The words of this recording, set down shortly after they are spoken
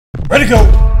Ready, go!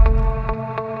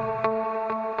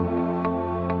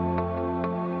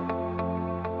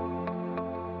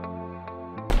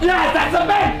 Yes, that's a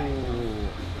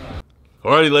man!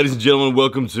 Alrighty, ladies and gentlemen,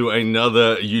 welcome to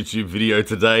another YouTube video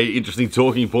today. Interesting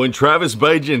talking point. Travis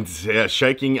Bagent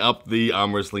shaking up the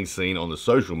arm wrestling scene on the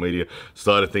social media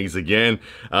side of things again.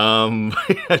 I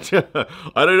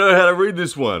don't know how to read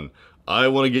this one. I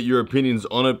want to get your opinions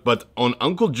on it, but on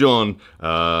Uncle John's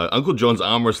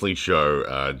arm wrestling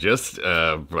show, just 8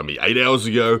 hours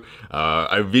ago,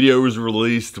 a video was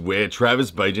released where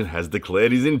Travis Bagent has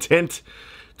declared his intent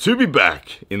to be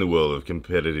back in the world of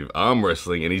competitive arm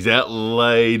wrestling, and he's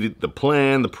outlaid the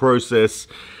plan, the process,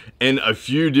 and a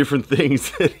few different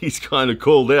things that he's kind of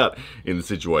called out in the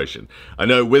situation. I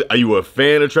know, are you a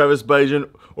fan of Travis Bagent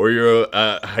or you're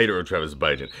a hater of Travis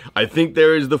Bagent? I think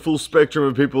there is the full spectrum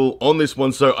of people on this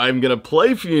one, so I'm going to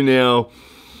play for you now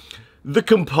the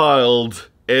compiled,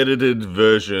 edited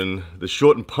version, the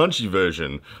short and punchy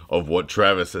version of what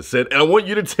Travis has said, and I want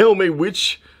you to tell me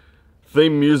which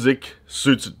theme music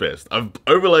suits it best. I've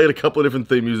overlaid a couple of different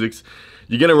theme musics.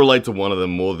 You're going to relate to one of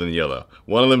them more than the other.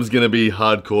 One of them is going to be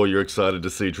hardcore. You're excited to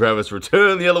see Travis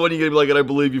return. The other one, you're going to be like, I don't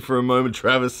believe you for a moment,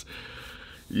 Travis.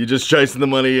 You're just chasing the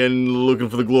money and looking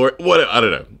for the glory. What? I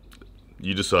don't know.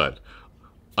 You decide.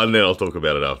 And then I'll talk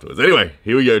about it afterwards. Anyway,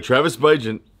 here we go. Travis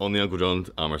Bagent on the Uncle John's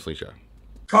Arm Wrestling Show.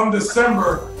 Come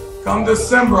December, I'm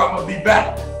gonna be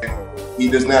back. He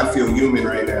does not feel human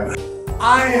right now.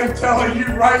 I am telling you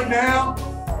right now,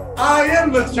 I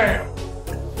am the champ.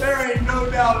 There ain't no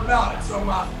doubt about it. So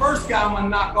my first guy I'm gonna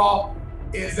knock off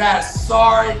is that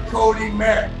sorry Cody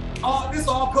Merritt. Oh, this is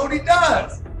all Cody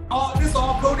does. This is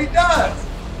all Cody does.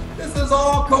 This is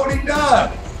all Cody does.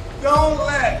 Don't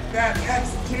let that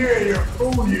exterior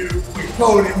fool you with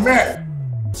Cody Merritt.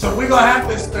 So we're gonna have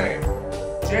this thing.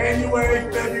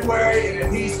 January, February, and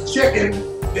if he's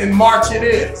chicken, then March it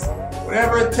is.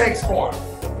 Whatever it takes for him.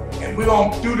 And we're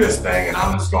gonna do this thing, and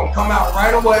I'm just gonna come out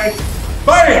right away,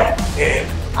 bam! And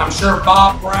I'm sure Mr.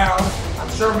 Bob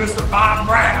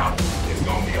Brown is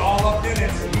gonna be all up in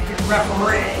it, so he can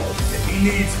referee if he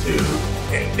needs to.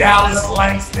 And Dallas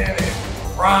Langston and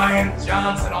Brian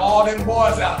Johnson, all them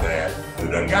boys out there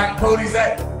who done got Cody's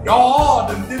at. Y'all all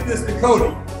done did this to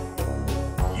Cody.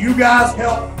 You guys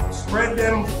helped spread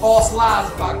them false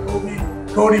lies about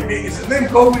Cody being, is his name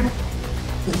Cody?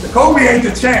 Cody ain't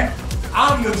the champ.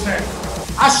 I'm the champ.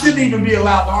 I shouldn't even be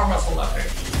allowed to arm wrestle up there.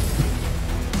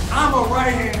 I'm a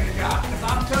right-handed guy. Because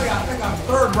I'm telling you, I think I'm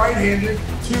third right-handed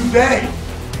today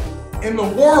in the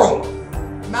world.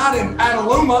 Not in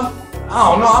Petaluma.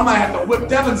 I don't know, I might have to whip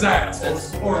Devin's ass.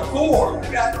 Or Thor.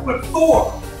 Maybe I have to whip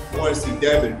Thor. I want to see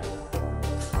Devin.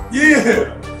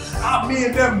 Yeah. Me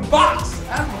and Devin box.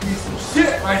 That would be some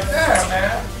shit right there,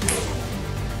 man.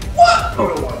 What?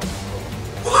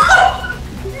 What?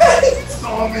 Man, you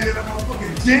saw me in the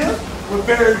motherfucking gym with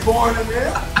Barry Bourne in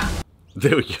there.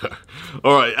 There we go.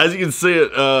 All right, as you can see,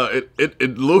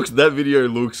 that video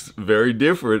looks very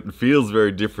different, feels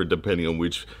very different depending on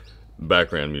which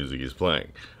background music is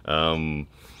playing. Well,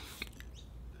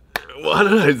 I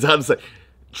don't know, it's hard to say.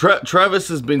 Travis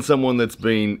has been someone that's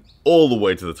been all the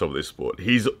way to the top of this sport.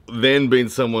 He's then been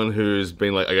someone who's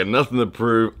been like, I got nothing to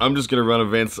prove. I'm just going to run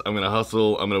events. I'm going to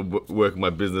hustle. I'm going to work my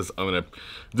business. I'm going to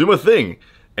do my thing.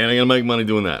 And I'm going to make money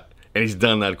doing that. And he's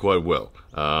done that quite well.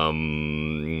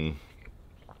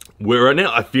 Where right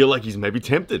now, I feel like he's maybe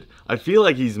tempted. I feel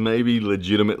like he's maybe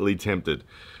legitimately tempted.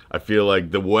 I feel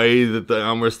like the way that the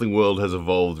arm wrestling world has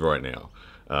evolved right now,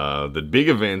 the big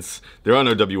events, there are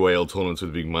no WAL tournaments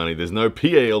with big money. There's no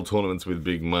PAL tournaments with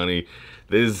big money.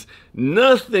 There's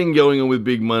nothing going on with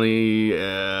big money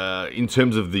in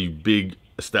terms of the big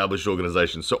established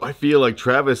organizations. So I feel like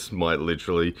Travis might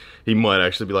actually be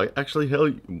like, actually, hell,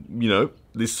 you know,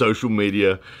 this social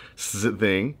media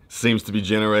thing seems to be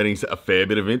generating a fair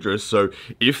bit of interest. So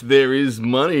if there is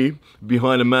money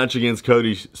behind a match against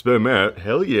Cody Merritt,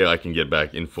 hell yeah, I can get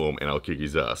back in form and I'll kick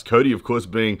his ass. Cody, of course,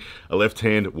 being a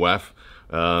left-hand WAF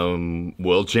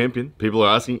world champion. People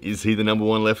are asking, is he the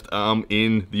 #1 left arm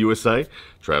in the USA?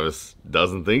 Travis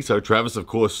doesn't think so. Travis, of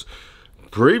course,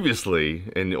 previously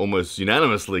and almost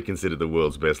unanimously considered the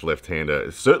world's best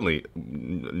left-hander, certainly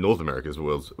North America's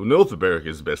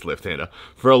best left-hander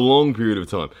for a long period of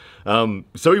time.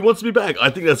 So he wants to be back. I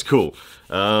think that's cool.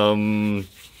 The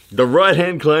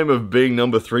right-hand claim of being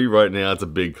 #3 right now, it's a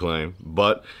big claim,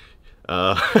 but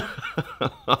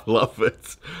I love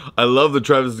it. I love that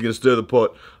Travis is going to stir the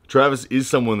pot. Travis is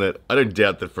someone that I don't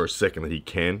doubt that for a second that he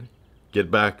can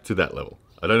get back to that level.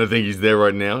 I don't think he's there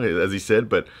right now, as he said,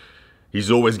 but he's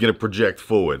always going to project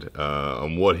forward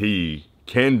on what he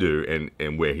can do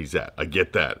and where he's at. I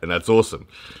get that, and that's awesome.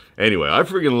 Anyway, I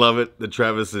freaking love it that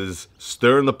Travis is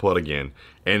stirring the pot again,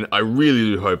 and I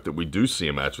really do hope that we do see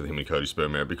a match with him and Cody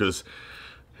Spermere, because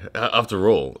after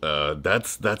all,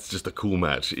 that's just a cool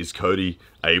match. Is Cody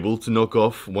able to knock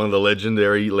off one of the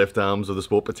legendary left arms of the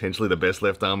sport, potentially the best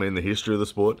left arm in the history of the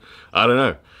sport? I don't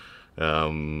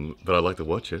know, but I'd like to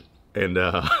watch it, and,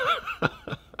 and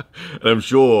I'm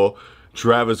sure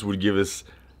Travis would give us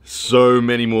so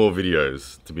many more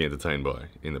videos to be entertained by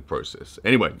in the process.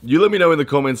 Anyway, you let me know in the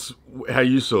comments how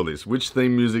you saw this. Which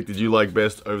theme music did you like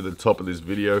best over the top of this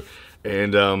video?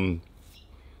 And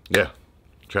yeah,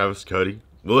 Travis, Cody,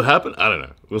 will it happen? I don't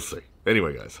know. We'll see.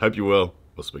 Anyway, guys, hope you're well.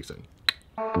 We'll speak soon.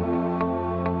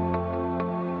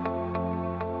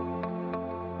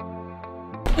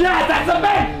 Yeah, that's a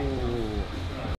man!